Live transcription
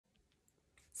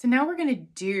So now we're going to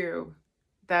do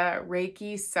the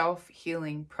Reiki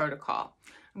self-healing protocol.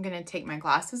 I'm going to take my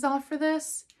glasses off for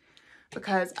this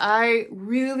because I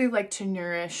really like to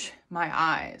nourish my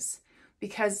eyes,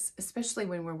 because especially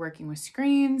when we're working with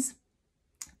screens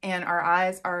and our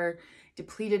eyes are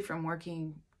depleted from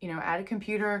working, at a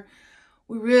computer,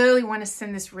 we really want to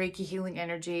send this Reiki healing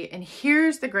energy. And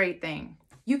here's the great thing.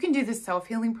 You can do this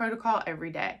self-healing protocol every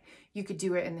day. You could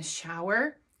do it in the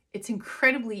shower. It's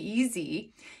incredibly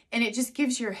easy, and it just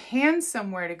gives your hands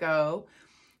somewhere to go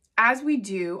as we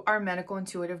do our medical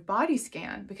intuitive body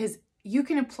scan, because you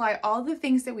can apply all the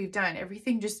things that we've done.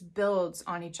 Everything just builds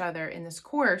on each other in this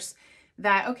course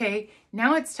that, okay,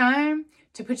 now it's time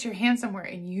to put your hands somewhere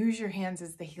and use your hands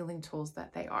as the healing tools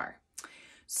that they are.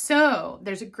 So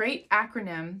there's a great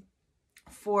acronym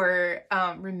for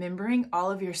remembering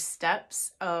all of your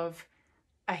steps of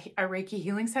a Reiki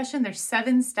healing session. There's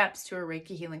 7 steps to a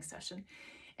Reiki healing session,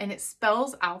 and it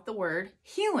spells out the word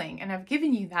healing. And I've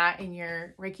given you that in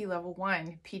your Reiki Level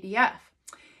 1 PDF.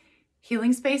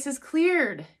 Healing space is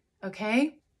cleared,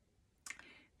 okay?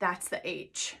 That's the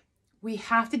H. We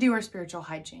have to do our spiritual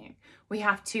hygiene. We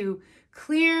have to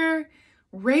clear,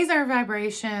 raise our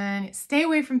vibration, stay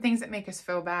away from things that make us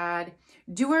feel bad,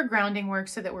 do our grounding work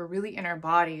so that we're really in our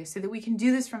body, so that we can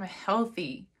do this from a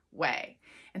healthy way.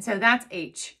 And so that's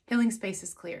H, healing space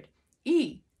is cleared.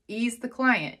 E is the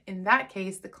client. In that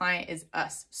case, the client is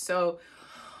us. So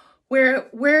where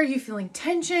are you feeling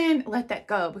tension? Let that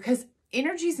go, because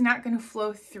energy is not going to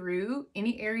flow through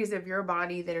any areas of your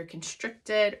body that are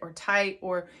constricted or tight,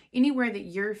 or anywhere that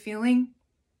you're feeling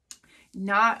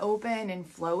not open and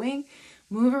flowing.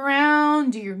 Move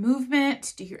around, do your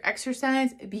movement, do your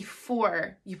exercise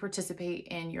before you participate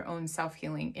in your own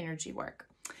self-healing energy work.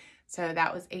 So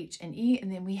that was H and E. And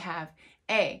then we have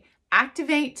A,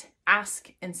 activate,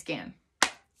 ask, and scan.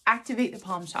 Activate the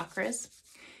palm chakras.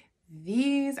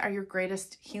 These are your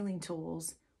greatest healing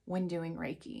tools when doing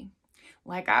Reiki.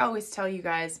 Like I always tell you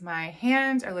guys, my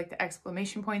hands are like the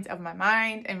exclamation points of my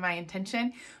mind and my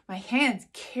intention. My hands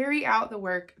carry out the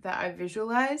work that I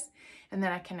visualize and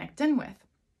that I connect in with.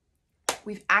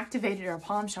 We've activated our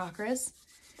palm chakras.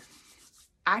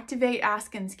 Activate,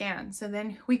 ask, and scan. So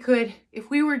then we could, if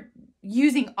we were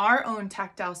using our own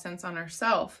tactile sense on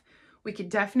ourselves, we could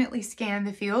definitely scan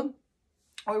the field,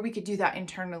 or we could do that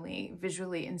internally,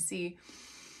 visually, and see,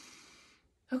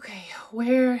 okay,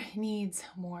 where needs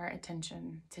more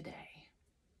attention today?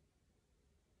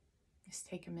 Just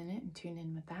take a minute and tune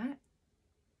in with that.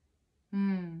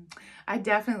 I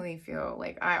definitely feel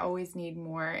like I always need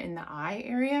more in the eye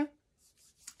area.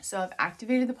 So I've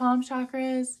activated the palm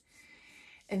chakras,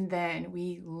 and then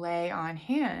we lay on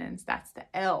hands. That's the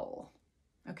L.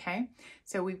 Okay.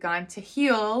 So we've gone to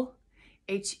heal,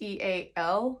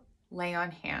 H-E-A-L, lay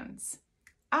on hands.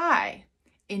 I,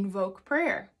 invoke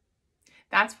prayer.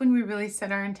 That's when we really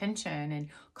set our intention and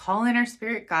call in our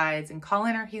spirit guides and call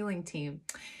in our healing team.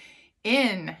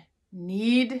 In,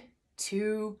 need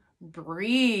to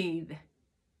breathe.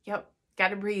 Yep, got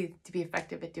to breathe to be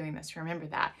effective at doing this. Remember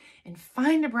that. And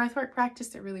find a breathwork practice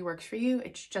that really works for you.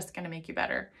 It's just going to make you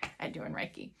better at doing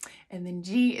Reiki. And then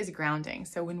G is grounding.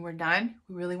 So when we're done,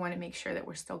 we really want to make sure that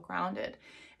we're still grounded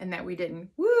and that we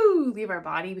didn't leave our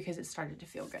body because it started to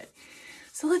feel good.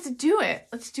 So let's do it.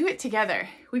 Let's do it together.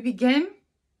 We begin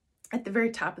at the very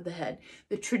top of the head.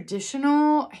 The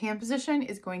traditional hand position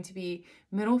is going to be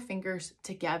middle fingers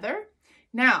together.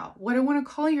 Now, what I want to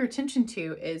call your attention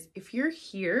to is if you're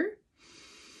here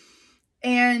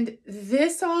and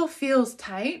this all feels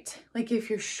tight, like if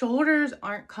your shoulders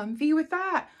aren't comfy with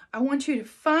that, I want you to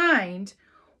find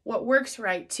what works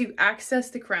right to access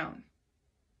the crown.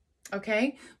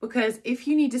 Okay? Because if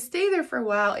you need to stay there for a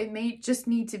while, it may just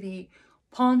need to be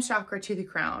palm chakra to the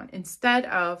crown instead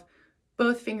of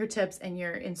both fingertips and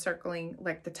you're encircling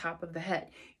like the top of the head.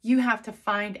 You have to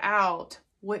find out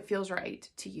what feels right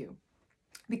to you.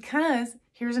 Because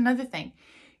here's another thing,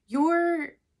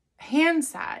 your hand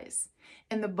size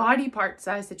and the body part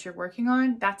size that you're working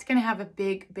on, that's going to have a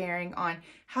big bearing on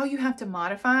how you have to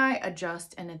modify,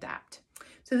 adjust, and adapt.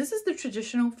 So this is the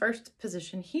traditional first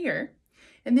position here.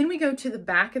 And then we go to the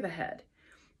back of the head.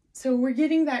 So we're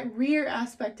getting that rear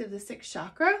aspect of the sixth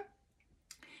chakra.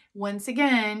 Once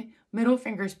again, middle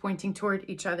fingers pointing toward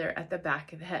each other at the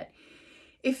back of the head.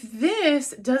 If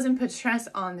this doesn't put stress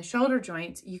on the shoulder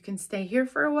joints, you can stay here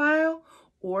for a while,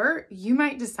 or you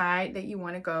might decide that you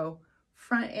want to go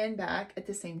front and back at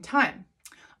the same time.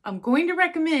 I'm going to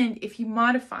recommend, if you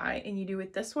modify and you do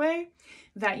it this way,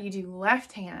 that you do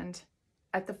left hand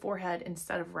at the forehead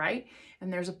instead of right.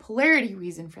 And there's a polarity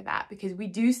reason for that, because we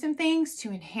do some things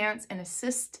to enhance and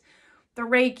assist the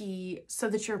Reiki so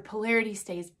that your polarity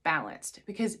stays balanced,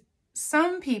 because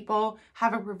some people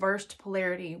have a reversed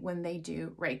polarity when they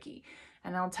do Reiki.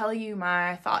 And I'll tell you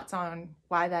my thoughts on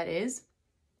why that is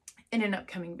in an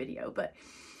upcoming video. But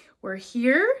we're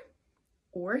here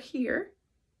or here,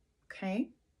 okay?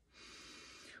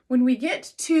 When we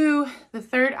get to the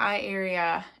third eye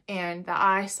area and the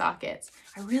eye sockets,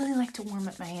 I really like to warm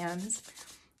up my hands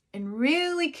and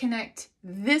really connect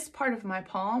this part of my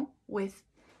palm with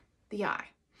the eye.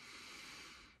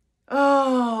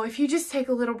 Oh, if you just take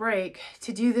a little break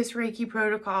to do this Reiki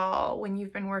protocol when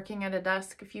you've been working at a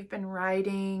desk, if you've been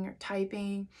writing or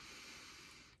typing,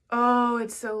 oh,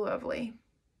 it's so lovely.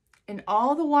 And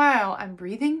all the while I'm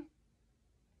breathing,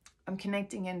 I'm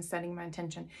connecting in, setting my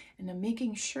intention, and I'm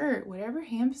making sure whatever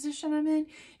hand position I'm in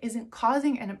isn't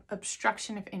causing an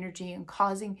obstruction of energy and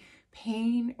causing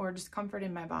pain or discomfort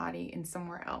in my body and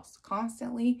somewhere else.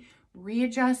 Constantly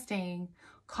readjusting,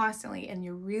 constantly. And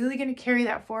you're really going to carry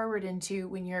that forward into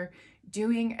when you're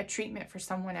doing a treatment for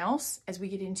someone else, as we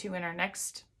get into in our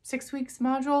next 6 weeks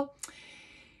module.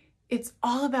 It's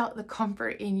all about the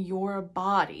comfort in your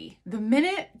body. The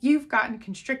minute you've gotten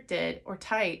constricted or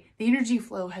tight, the energy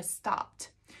flow has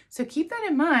stopped. So keep that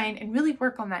in mind and really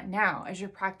work on that now as you're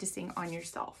practicing on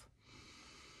yourself.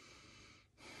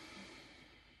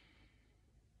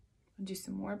 I'll do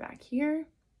some more back here.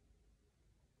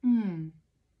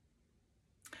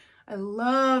 I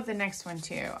love the next one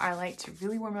too. I like to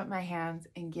really warm up my hands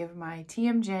and give my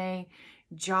TMJ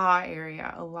jaw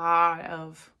area a lot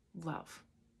of love.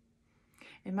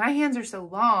 And my hands are so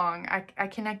long, I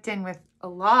connect in with a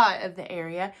lot of the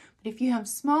area. But if you have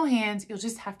small hands, you'll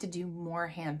just have to do more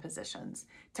hand positions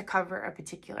to cover a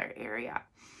particular area.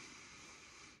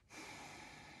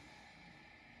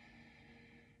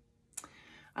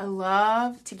 I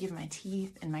love to give my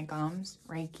teeth and my gums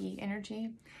Reiki energy.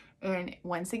 And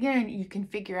once again, you can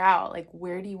figure out like,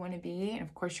 where do you want to be? And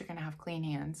of course, you're going to have clean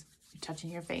hands. You're touching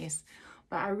your face.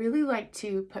 But I really like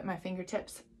to put my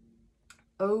fingertips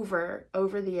over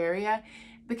the area,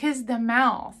 because the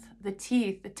mouth, the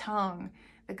teeth, the tongue,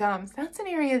 the gums, that's an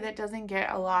area that doesn't get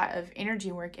a lot of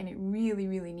energy work, and it really,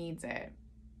 really needs it.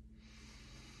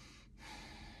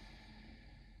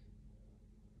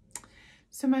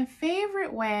 So my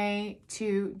favorite way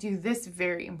to do this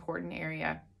very important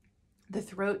area, the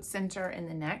throat center and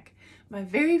the neck, my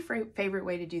very favorite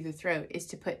way to do the throat is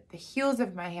to put the heels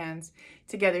of my hands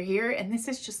together here. And this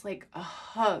is just like a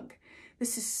hug.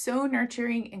 This is so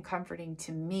nurturing and comforting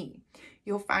to me.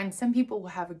 You'll find some people will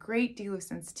have a great deal of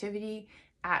sensitivity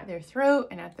at their throat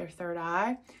and at their third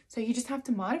eye. So you just have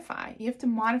to modify. You have to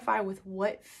modify with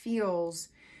what feels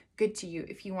good to you.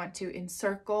 If you want to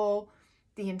encircle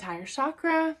the entire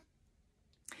chakra,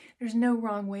 there's no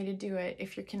wrong way to do it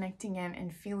if you're connecting in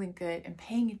and feeling good and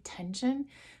paying attention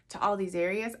to all these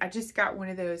areas. I just got one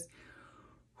of those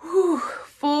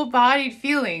full-bodied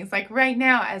feelings like right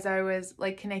now as I was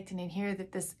like connecting in here,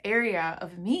 that this area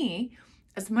of me,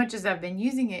 as much as I've been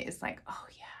using it, is like, oh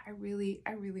yeah, I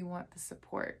really want the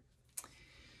support.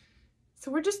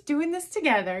 So we're just doing this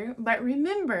together, but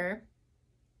remember,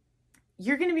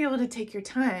 you're going to be able to take your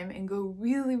time and go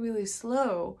really, really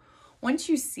slow once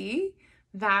you see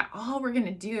that all we're going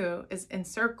to do is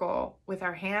encircle with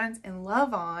our hands and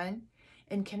love on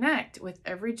and connect with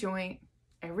every joint,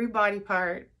 every body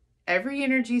part, every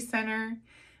energy center.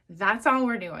 That's all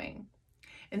we're doing.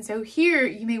 And so here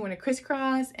you may want to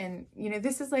crisscross, and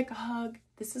this is like a hug.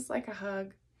 This is like a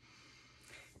hug.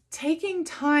 Taking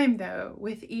time though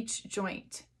with each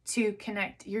joint to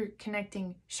connect. You're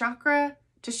connecting chakra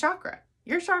to chakra.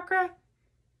 Your chakra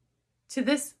to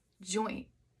this joint,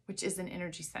 which is an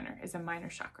energy center, is a minor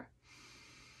chakra.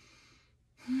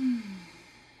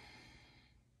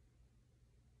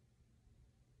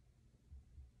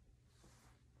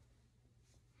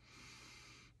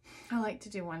 I like to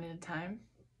do one at a time.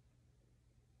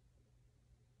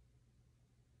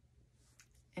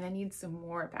 And I need some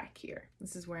more back here.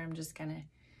 This is where I'm just gonna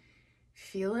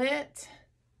feel it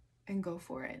and go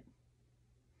for it.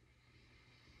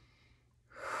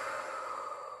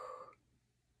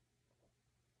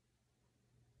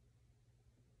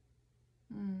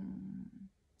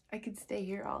 I could stay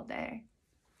here all day.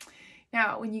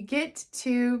 Now, when you get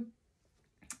to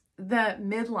the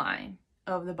midline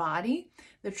of the body,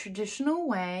 the traditional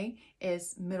way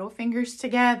is middle fingers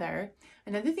together.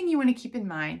 Another thing you want to keep in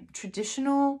mind,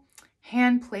 traditional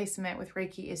hand placement with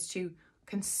Reiki is to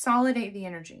consolidate the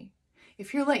energy.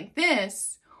 If you're like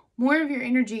this, more of your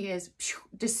energy is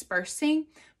dispersing,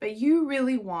 but you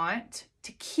really want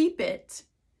to keep it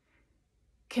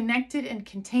connected and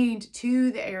contained to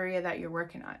the area that you're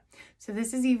working on. So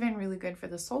this is even really good for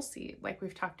the soul seat, like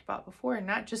we've talked about before, and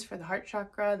not just for the heart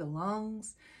chakra, the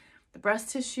lungs, the breast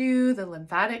tissue, the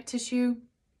lymphatic tissue.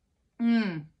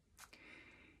 Doing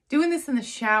this in the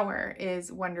shower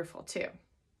is wonderful too.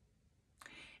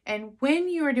 And when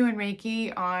you are doing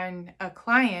Reiki on a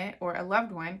client or a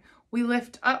loved one, we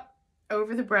lift up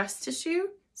over the breast tissue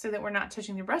so that we're not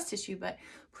touching the breast tissue. But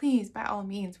please, by all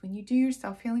means, when you do your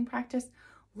self-healing practice,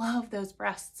 love those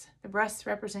breasts. The breasts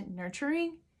represent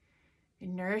nurturing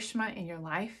and nourishment in your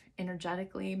life,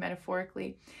 energetically,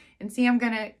 metaphorically. And see,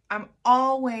 I'm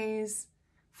always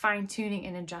fine-tuning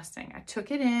and adjusting. I took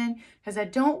it in because I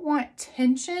don't want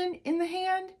tension in the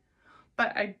hand,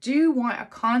 but I do want a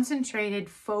concentrated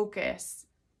focus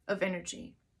of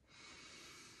energy.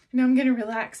 Now I'm going to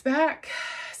relax back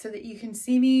so that you can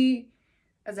see me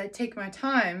as I take my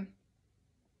time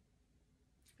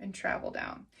and travel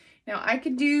down. Now I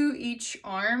could do each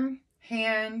arm,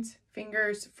 hand,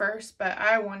 fingers first, but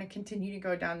I want to continue to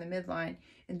go down the midline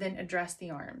and then address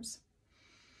the arms.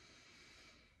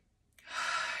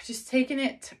 Just taking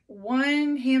it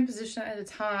one hand position at a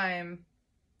time,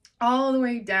 all the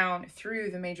way down through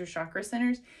the major chakra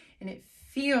centers, and it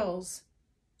feels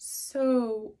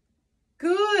so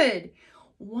good.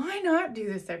 Why not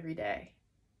do this every day?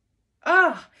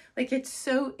 Like it's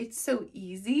so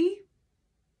easy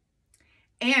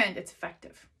and it's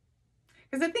effective.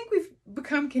 Because I think we've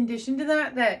become conditioned to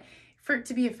that for it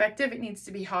to be effective, it needs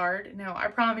to be hard. No, I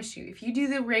promise you, if you do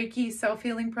the Reiki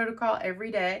self-healing protocol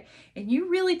every day and you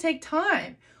really take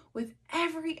time with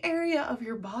every area of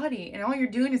your body, and all you're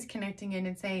doing is connecting in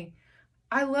and saying,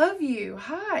 I love you.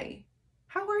 Hi,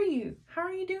 how are you? How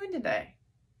are you doing today?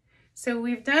 So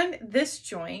we've done this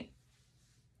joint.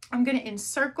 I'm going to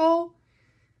encircle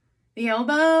the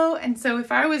elbow. And so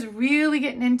if I was really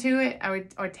getting into it, I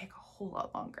would take a whole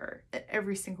lot longer at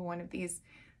every single one of these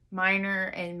minor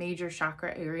and major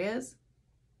chakra areas.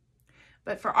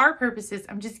 But for our purposes,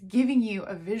 I'm just giving you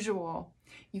a visual.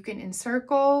 You can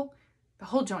encircle the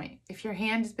whole joint if your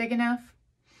hand is big enough.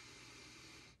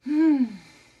 It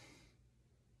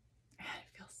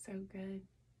feels so good.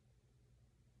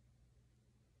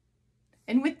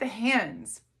 And with the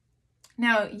hands,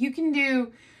 now you can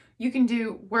do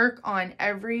work on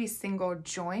every single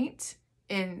joint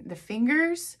in the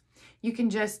fingers. You can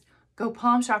just go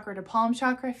palm chakra to palm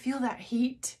chakra. Feel that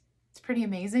heat. It's pretty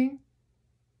amazing.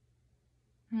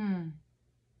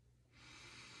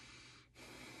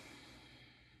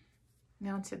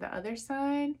 Now to the other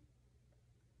side.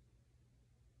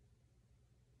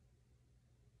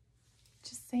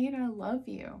 Just saying I love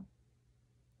you.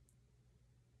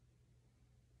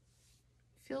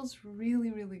 Feels really,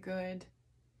 really good.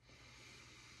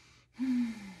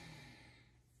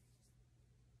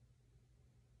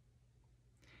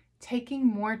 Taking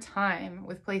more time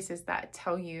with places that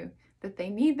tell you that they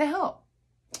need the help.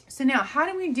 So now, how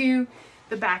do we do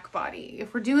the back body?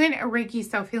 If we're doing a Reiki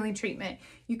self-healing treatment,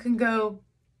 you can go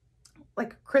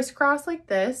like crisscross like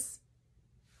this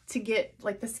to get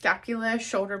like the scapula,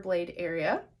 shoulder blade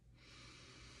area.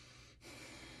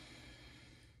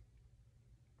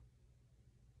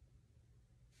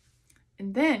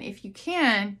 And then if you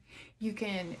can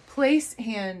place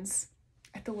hands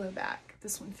at the low back.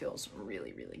 This one feels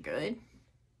really, really good.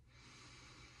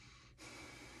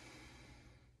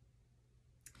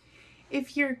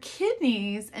 If your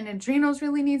kidneys and adrenals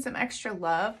really need some extra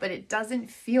love, but it doesn't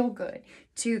feel good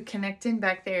to connect in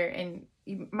back there and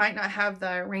you might not have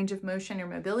the range of motion or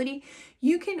mobility,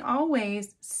 you can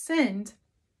always send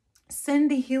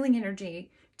the healing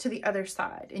energy to the other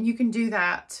side. And you can do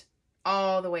that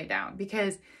all the way down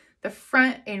because the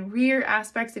front and rear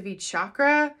aspects of each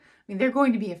chakra, I mean, they're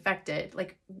going to be affected,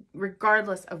 like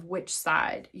regardless of which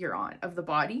side you're on of the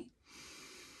body.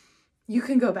 You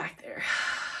can go back there.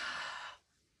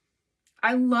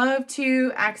 I love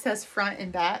to access front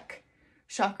and back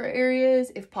chakra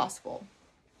areas if possible.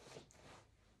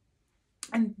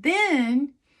 And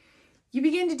then you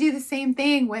begin to do the same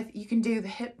thing with, you can do the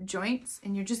hip joints,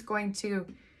 and you're just going to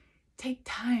take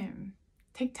time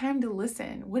to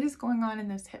listen. What is going on in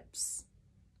those hips?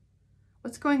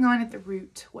 What's going on at the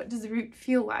root? What does the root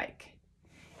feel like?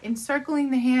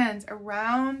 Encircling the hands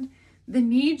around the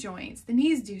knee joints. The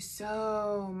knees do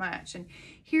so much. And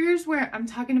here's where I'm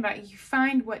talking about, you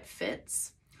find what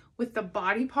fits with the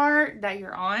body part that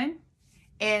you're on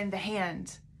and the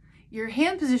hand. Your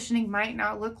hand positioning might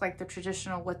not look like the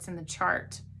traditional what's in the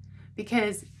chart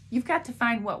because you've got to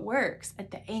find what works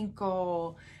at the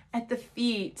ankle, at the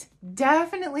feet,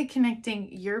 definitely connecting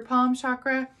your palm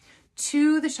chakra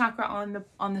to the chakra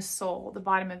on the sole, the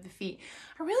bottom of the feet.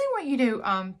 I really want you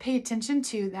to pay attention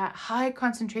to that high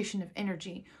concentration of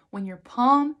energy when your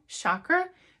palm chakra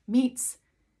meets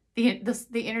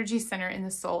the energy center in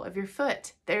the sole of your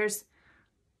foot. There's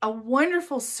a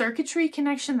wonderful circuitry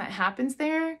connection that happens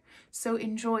there. So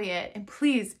enjoy it. And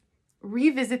please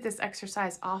revisit this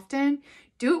exercise often.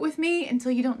 Do it with me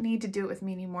until you don't need to do it with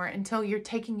me anymore, until you're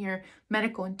taking your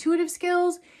medical intuitive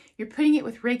skills, you're putting it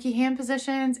with Reiki hand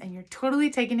positions, and you're totally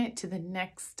taking it to the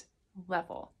next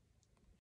level.